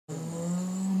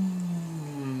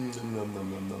nom,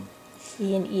 nom, nom, nom.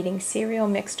 Ian eating cereal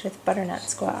mixed with butternut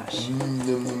squash. Nom,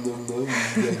 nom, nom, nom.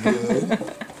 Is that good?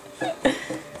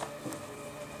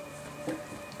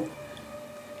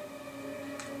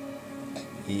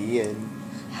 Ian.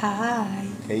 Hi.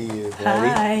 Hey, you ready?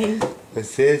 Hi.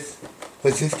 What's this?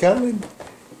 What's this coming?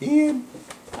 Ian.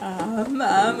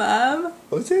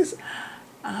 What's this?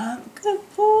 Good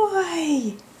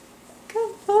boy.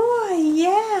 Good boy,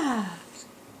 yeah.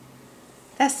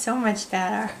 That's so much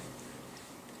better.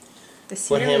 The Quit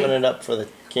cereal, hamming it up for the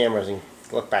cameras and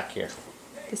look back here.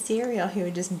 the cereal he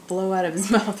would just blow out of his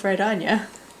mouth right on you.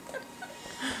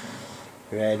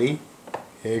 Ready?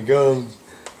 Here it goes.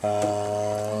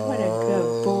 What a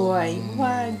good boy.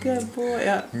 What a good boy.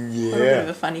 A little bit of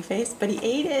a funny face, but he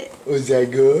ate it. Was that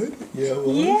good? Yeah, it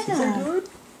was. Yeah. Was that good?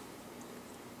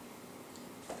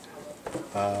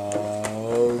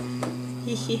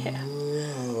 Yeah.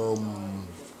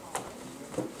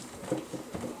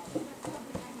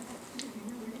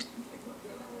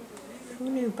 Who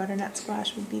knew butternut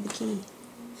squash would be the key?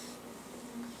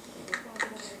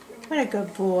 What a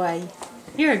good boy.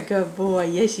 You're a good boy.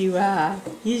 Yes, you are.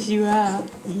 Yes, you are.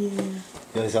 Yeah.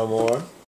 You want some more?